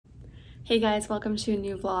Hey guys, welcome to a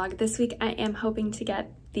new vlog. This week I am hoping to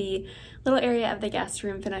get the little area of the guest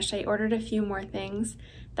room finished. I ordered a few more things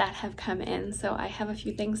that have come in, so I have a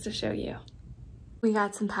few things to show you. We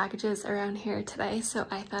got some packages around here today, so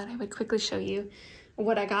I thought I would quickly show you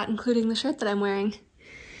what I got, including the shirt that I'm wearing.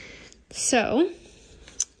 So,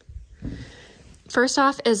 first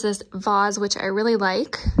off is this vase, which I really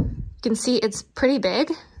like. You can see it's pretty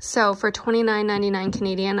big, so for $29.99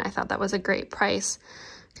 Canadian, I thought that was a great price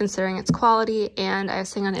considering its quality. And I was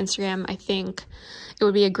saying on Instagram, I think it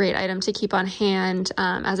would be a great item to keep on hand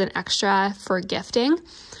as an extra for gifting,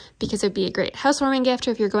 because it'd be a great housewarming gift,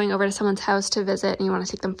 or if you're going over to someone's house to visit and you want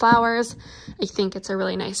to take them flowers, I think it's a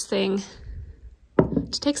really nice thing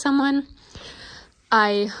to take someone.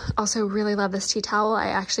 I also really love this tea towel. I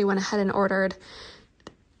actually went ahead and ordered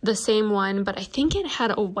the same one, but I think it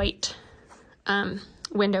had a white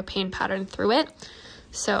window pane pattern through it.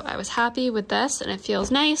 So I was happy with this, and it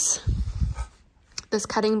feels nice. This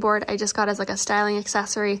cutting board I just got as like a styling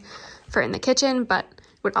accessory for in the kitchen, but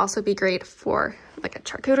would also be great for like a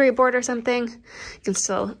charcuterie board or something. You can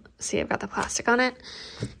still see I've got the plastic on it.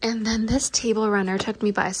 And then this table runner took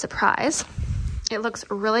me by surprise. It looks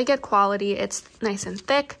really good quality. It's nice and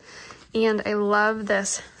thick, and I love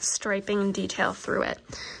this striping detail through it.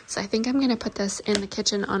 So I think I'm gonna put this in the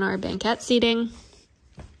kitchen on our banquette seating.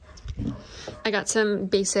 I got some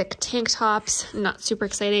basic tank tops, not super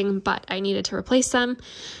exciting, but I needed to replace them.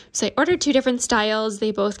 So I ordered two different styles.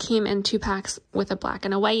 They both came in 2 packs with a black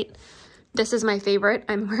and a white. This is my favorite.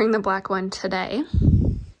 I'm wearing the black one today.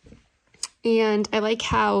 And I like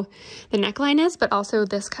how the neckline is, but also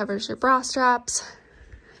this covers your bra straps.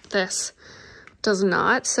 This does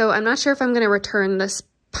not. So I'm not sure if I'm going to return this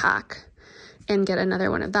pack and get another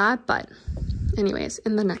one of that, but anyways,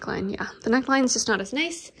 in the neckline, yeah. The neckline's just not as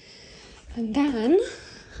nice. And then,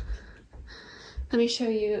 let me show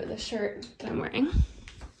you the shirt that I'm wearing.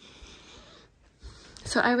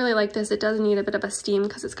 So I really like this. It does need a bit of a steam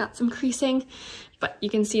because it's got some creasing, but you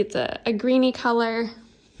can see it's a greeny color.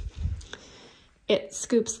 It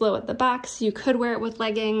scoops low at the back, so you could wear it with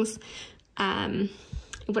leggings. It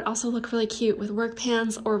would also look really cute with work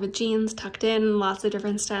pants or with jeans tucked in, lots of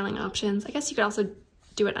different styling options. I guess you could also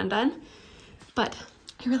do it undone, but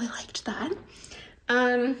I really liked that.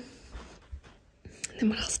 And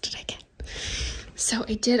what else did I get? So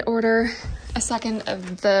I did order a second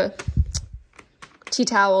of the tea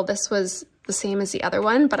towel. This was the same as the other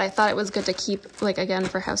one, but I thought it was good to keep, like, again,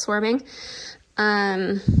 for housewarming.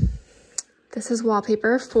 This is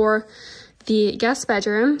wallpaper for the guest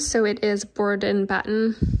bedroom. So it is board and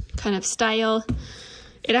batten kind of style.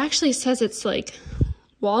 It actually says it's like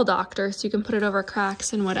wall doctor, so you can put it over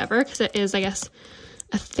cracks and whatever, because it is, I guess,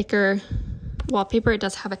 a thicker wallpaper. It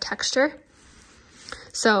does have a texture.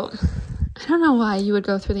 So I don't know why you would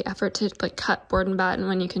go through the effort to like cut board and batten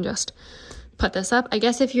when you can just put this up. I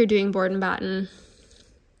guess if you're doing board and batten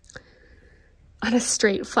on a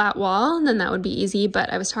straight flat wall, then that would be easy,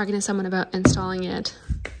 but I was talking to someone about installing it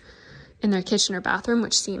in their kitchen or bathroom,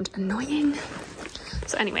 which seemed annoying.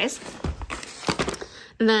 So anyways,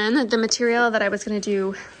 then the material that I was going to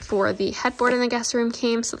do for the headboard in the guest room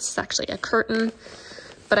came. So this is actually a curtain,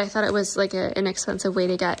 but I thought it was like an inexpensive way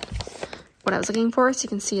to get what I was looking for. So you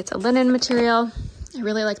can see it's a linen material. I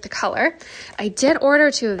really like the color. I did order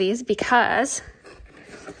 2 of these because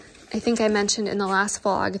I think I mentioned in the last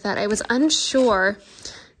vlog that I was unsure.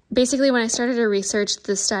 Basically, when I started to research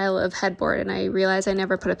the style of headboard, and I realized I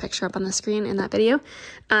never put a picture up on the screen in that video,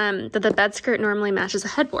 that the bed skirt normally matches a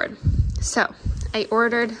headboard. So I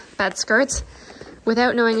ordered bed skirts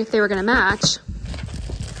without knowing if they were going to match.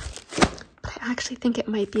 But I actually think it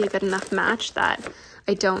might be a good enough match that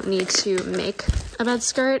I don't need to make a bed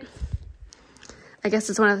skirt. I guess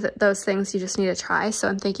it's one of those things you just need to try. So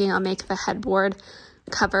I'm thinking I'll make the headboard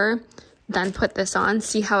cover, then put this on,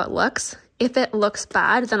 see how it looks. If it looks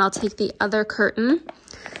bad, then I'll take the other curtain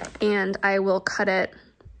and I will cut it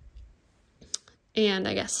and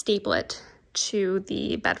I guess staple it to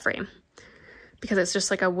the bed frame, because it's just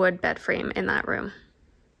like a wood bed frame in that room.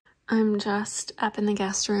 I'm just up in the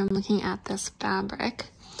guest room looking at this fabric.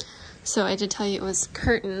 So I did tell you it was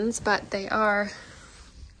curtains, but they are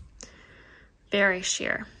very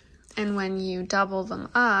sheer. And when you double them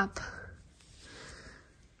up,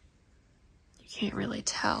 you can't really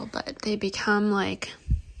tell, but they become like,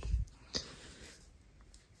 you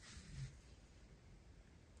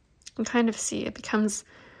can kind of see it becomes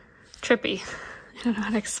trippy. I don't know how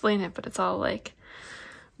to explain it, but it's all like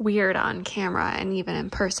weird on camera and even in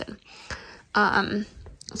person.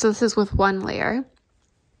 So this is with one layer.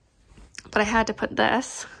 But I had to put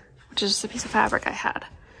this, which is just a piece of fabric I had,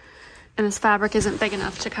 And this fabric isn't big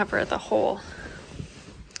enough to cover the whole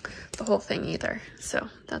thing either. So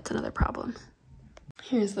that's another problem.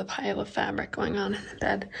 Here's the pile of fabric going on in the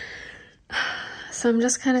bed. So I'm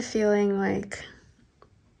just kind of feeling like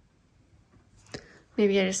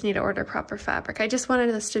maybe I just need to order proper fabric. I just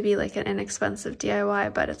wanted this to be like an inexpensive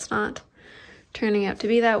DIY, but it's not turning out to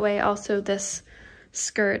be that way. Also, this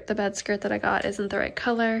skirt, the bed skirt that I got, isn't the right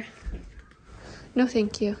color. No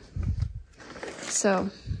thank you. So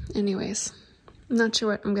anyways, I'm not sure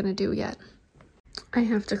what I'm gonna do yet. I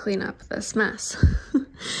have to clean up this mess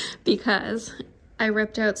because I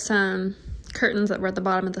ripped out some curtains that were at the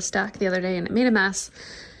bottom of the stack the other day and it made a mess,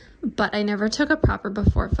 but I never took a proper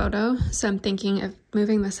before photo. So I'm thinking of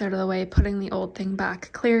moving this out of the way, putting the old thing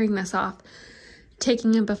back, clearing this off,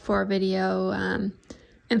 taking a before video and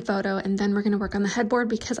photo, and then we're gonna work on the headboard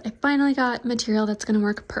because I finally got material that's gonna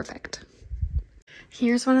work perfect.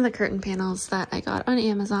 Here's one of the curtain panels that I got on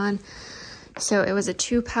Amazon. So it was a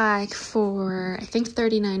 2-pack for, I think,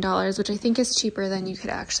 $39, which I think is cheaper than you could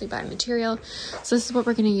actually buy material. So this is what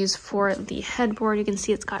we're going to use for the headboard. You can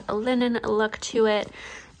see it's got a linen look to it.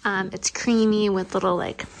 It's creamy with little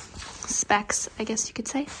like specks, I guess you could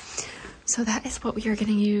say. So that is what we are going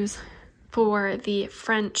to use for the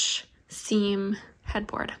French seam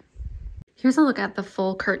headboard. Here's a look at the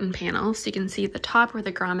full curtain panel. So you can see the top where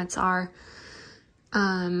the grommets are.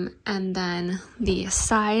 And then the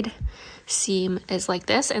side seam is like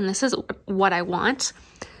this, and this is what I want.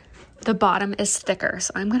 The bottom is thicker,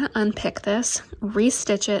 so I'm going to unpick this,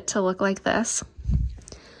 restitch it to look like this,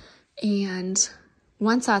 and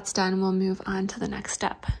once that's done, we'll move on to the next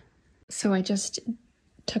step. So I just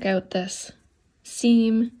took out this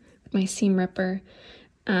seam with my seam ripper,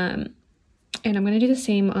 and I'm going to do the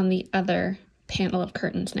same on the other panel of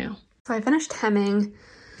curtains now. So I finished hemming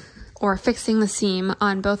or fixing the seam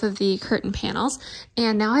on both of the curtain panels.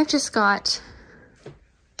 And now I've just got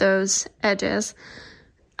those edges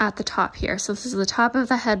at the top here. So this is the top of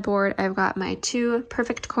the headboard. I've got my 2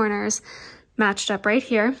 perfect corners matched up right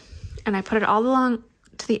here. And I put it all along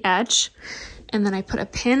to the edge. And then I put a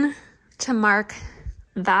pin to mark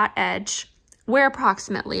that edge where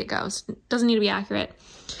approximately it goes. It doesn't need to be accurate.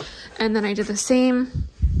 And then I did the same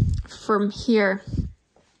from here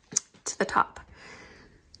to the top.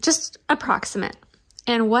 Just approximate.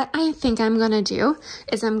 And what I think I'm gonna do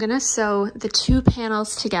is I'm gonna sew the 2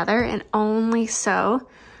 panels together and only sew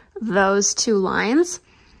those 2 lines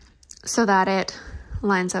so that it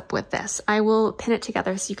lines up with this. I will pin it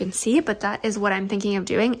together so you can see, but that is what I'm thinking of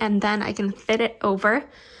doing. And then I can fit it over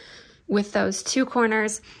with those 2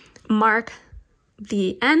 corners, mark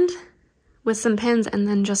the end with some pins, and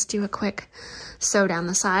then just do a quick sew down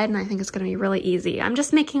the side. And I think it's gonna be really easy. I'm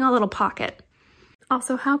just making a little pocket.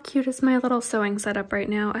 Also, how cute is my little sewing setup right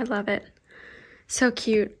now? I love it. So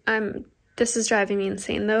cute. This is driving me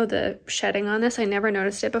insane though, the shedding on this. I never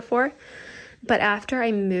noticed it before. But after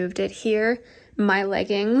I moved it here, my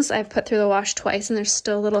leggings, I've put through the wash twice and there's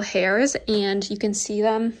still little hairs, and you can see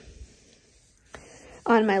them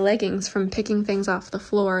on my leggings from picking things off the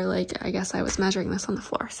floor. Like, I guess I was measuring this on the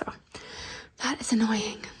floor, so that is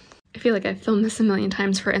annoying. I feel like I've filmed this a million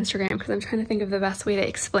times for Instagram because I'm trying to think of the best way to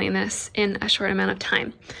explain this in a short amount of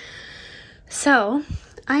time. So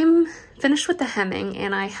I'm finished with the hemming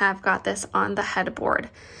and I have got this on the headboard.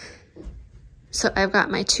 So I've got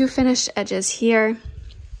my 2 finished edges here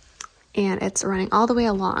and it's running all the way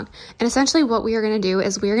along. And essentially what we are going to do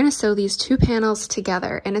is we are going to sew these 2 panels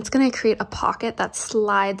together, and it's going to create a pocket that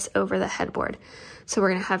slides over the headboard. So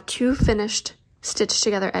we're going to have 2 finished stitched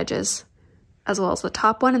together edges, as well as the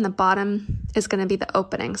top one, and the bottom is going to be the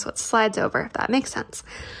opening, so it slides over, if that makes sense.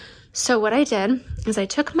 So what I did is I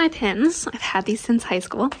took my pins, I've had these since high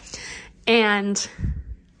school, and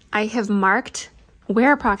I have marked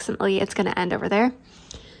where approximately it's going to end over there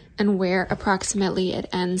and where approximately it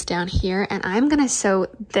ends down here, and I'm going to sew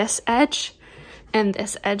this edge and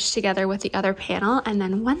this edge together with the other panel, and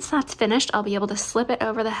then once that's finished, I'll be able to slip it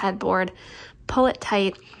over the headboard, pull it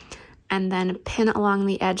tight, and then pin along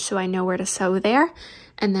the edge so I know where to sew there.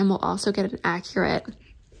 And then we'll also get an accurate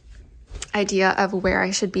idea of where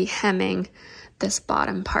I should be hemming this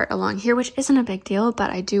bottom part along here, which isn't a big deal, but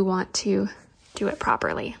I do want to do it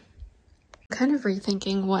properly. I'm kind of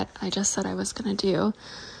rethinking what I just said I was gonna do,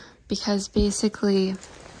 because basically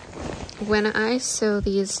when I sew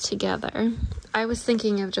these together, I was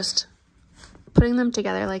thinking of just putting them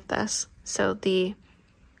together like this. So the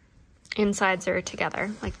insides are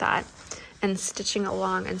together like that, and stitching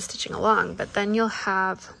along and stitching along, but then you'll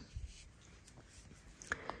have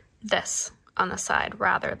this on the side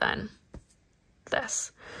rather than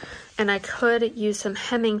this. And I could use some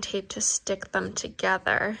hemming tape to stick them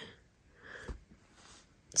together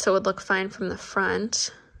so it would look fine from the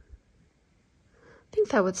front. I think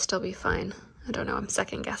that would still be fine. I don't know, I'm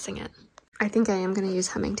second guessing it. I think I am gonna use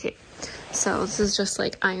hemming tape. So this is just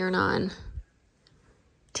like iron-on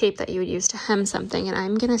tape that you would use to hem something, and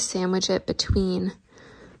I'm gonna sandwich it between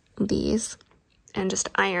these and just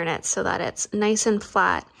iron it so that it's nice and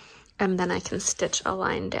flat, and then I can stitch a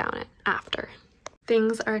line down it after.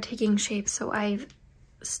 Things are taking shape, so I've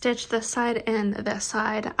stitched this side and this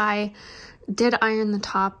side. I did iron the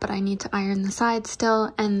top, but I need to iron the side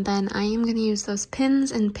still, and then I am going to use those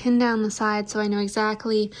pins and pin down the side so I know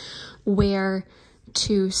exactly where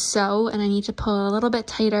to sew, and I need to pull a little bit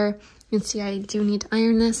tighter. You can see I do need to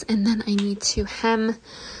iron this, and then I need to hem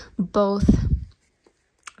both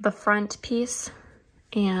the front piece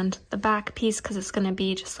and the back piece because it's going to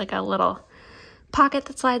be just like a little pocket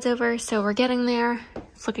that slides over. So we're getting there.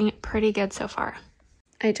 It's looking pretty good so far.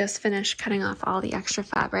 I just finished cutting off all the extra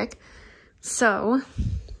fabric. So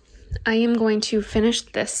I am going to finish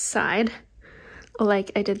this side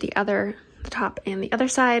like I did the top and the other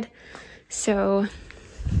side. So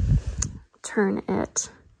turn it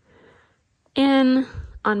in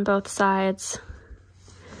on both sides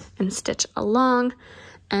and stitch along.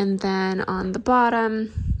 And then on the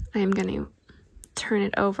bottom, I'm going to turn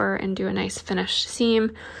it over and do a nice finished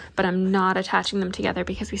seam, but I'm not attaching them together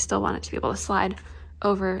because we still want it to be able to slide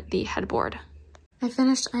over the headboard. I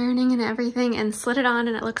finished ironing and everything and slid it on,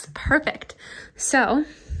 and it looks perfect. So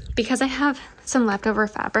because I have some leftover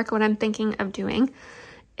fabric, what I'm thinking of doing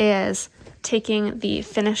is taking the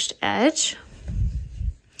finished edge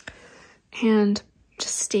and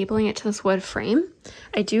just stapling it to this wood frame.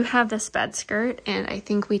 I do have this bed skirt, and I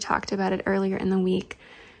think we talked about it earlier in the week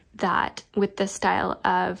that with this style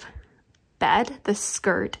of bed, the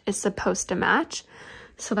skirt is supposed to match.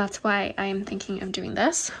 So that's why I'm thinking of doing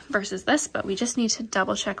this versus this, but we just need to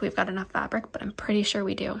double check we've got enough fabric, but I'm pretty sure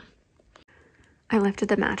we do. I lifted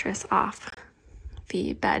the mattress off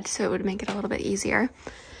the bed so it would make it a little bit easier,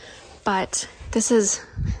 but this is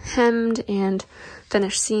hemmed and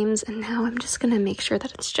finished seams, and now I'm just gonna make sure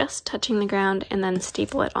that it's just touching the ground and then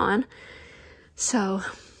staple it on. So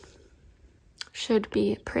should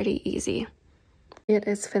be pretty easy. It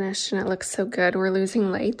is finished and it looks so good. We're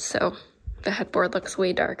losing light, so the headboard looks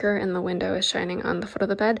way darker and the window is shining on the foot of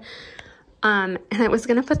the bed. And I was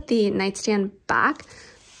gonna put the nightstand back,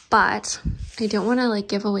 but I don't wanna like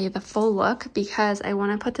give away the full look because I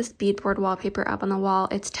wanna put this beadboard wallpaper up on the wall.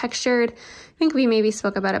 It's textured. I think we maybe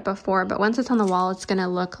spoke about it before, but once it's on the wall, it's gonna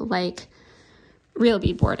look like real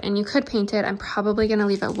beadboard, and you could paint it. I'm probably gonna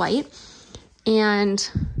leave it white. And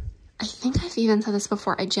I think I've even said this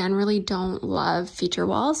before, I generally don't love feature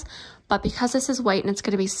walls, but because this is white and it's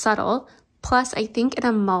gonna be subtle, plus I think in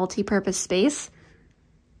a multi-purpose space,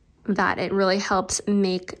 that it really helps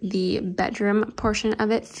make the bedroom portion of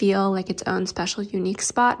it feel like its own special, unique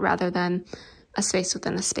spot rather than a space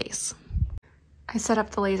within a space. I set up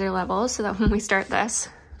the laser level so that when we start this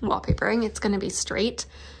wallpapering, it's gonna be straight.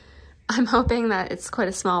 I'm hoping that it's quite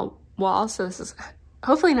a small wall, so this is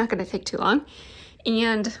hopefully not gonna take too long.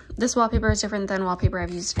 And this wallpaper is different than wallpaper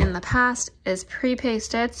I've used in the past. It's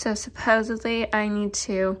pre-pasted, so supposedly I need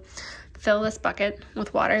to fill this bucket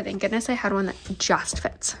with water. Thank goodness I had one that just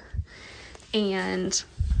fits. And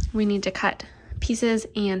we need to cut pieces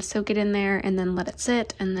and soak it in there and then let it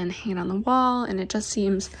sit and then hang it on the wall, and it just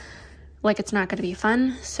seems like it's not going to be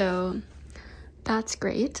fun, so that's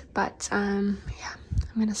great. But yeah,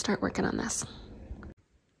 I'm gonna start working on this.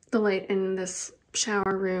 The light in this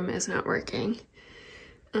shower room is not working,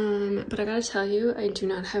 but I gotta tell you, I do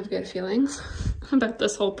not have good feelings about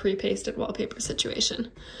this whole pre-pasted wallpaper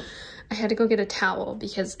situation. I had to go get a towel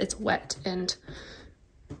because it's wet, and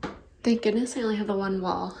thank goodness I only have the one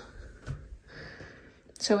wall.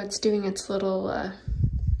 So it's doing its little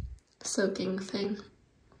soaking thing.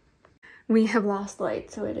 We have lost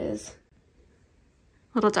light, so it is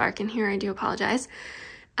a little dark in here. I do apologize.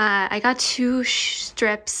 I got 2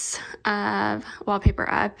 strips of wallpaper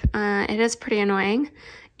up. It is pretty annoying,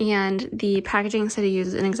 and the packaging said to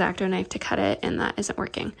use an X-Acto knife to cut it, and that isn't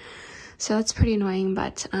working. So that's pretty annoying,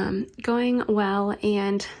 but going well.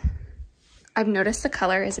 And I've noticed the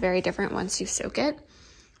color is very different once you soak it.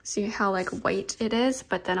 See how like white it is,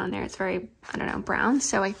 but then on there it's very, I don't know, brown.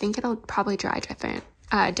 So I think it'll probably dry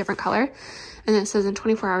a different color. And it says in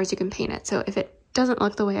 24 hours you can paint it. So if it doesn't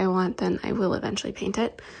look the way I want, then I will eventually paint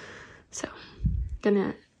it. So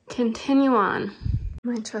gonna continue on.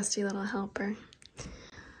 My trusty little helper.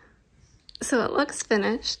 So it looks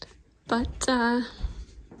finished, but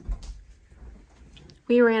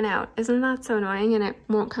we ran out. Isn't that so annoying? And it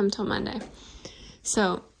won't come till Monday.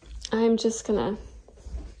 So I'm just gonna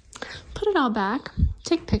put it all back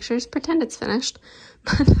take pictures, pretend it's finished,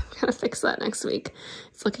 but I'm gonna fix that next week.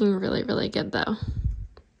 It's looking really, really good though.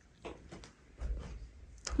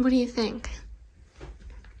 What do you think?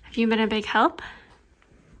 Have you been a big help?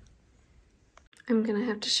 I'm gonna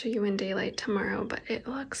have to show you in daylight tomorrow, but it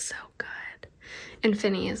looks so good. And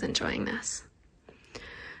Finny is enjoying this.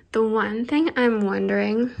 The one thing I'm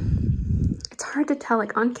wondering, it's hard to tell,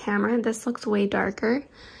 like on camera, this looks way darker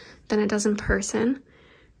than it does in person.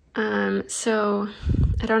 So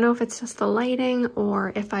I don't know if it's just the lighting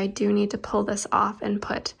or if I do need to pull this off and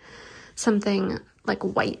put something like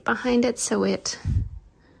white behind it so it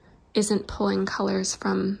isn't pulling colors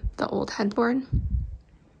from the old headboard.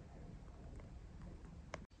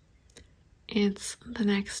 It's the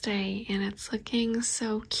next day and it's looking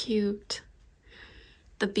so cute.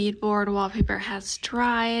 The beadboard wallpaper has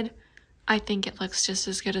dried. I think it looks just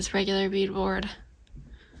as good as regular beadboard.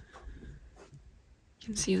 You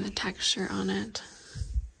can see the texture on it.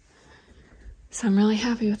 So I'm really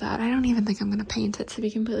happy with that. I don't even think I'm gonna paint it, to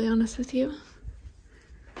be completely honest with you.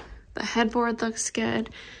 The headboard looks good.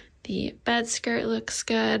 The bed skirt looks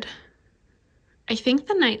good. I think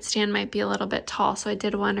the nightstand might be a little bit tall, so I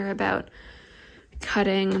did wonder about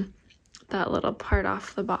cutting that little part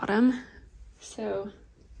off the bottom. So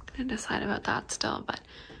I'm gonna decide about that still, but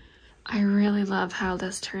I really love how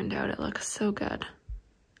this turned out. It looks so good.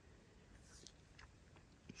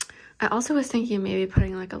 I also was thinking of maybe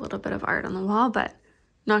putting like a little bit of art on the wall, but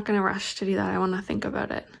not gonna rush to do that. I wanna think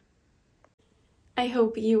about it. I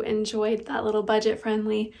hope you enjoyed that little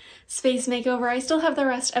budget-friendly space makeover. I still have the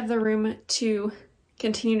rest of the room to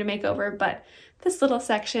continue to make over, but this little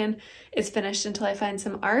section is finished until I find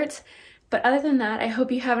some art. But other than that, I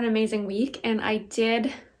hope you have an amazing week. And I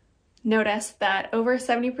did notice that over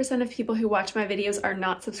 70% of people who watch my videos are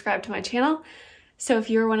not subscribed to my channel. So if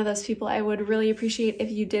you're one of those people, I would really appreciate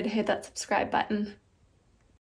if you did hit that subscribe button.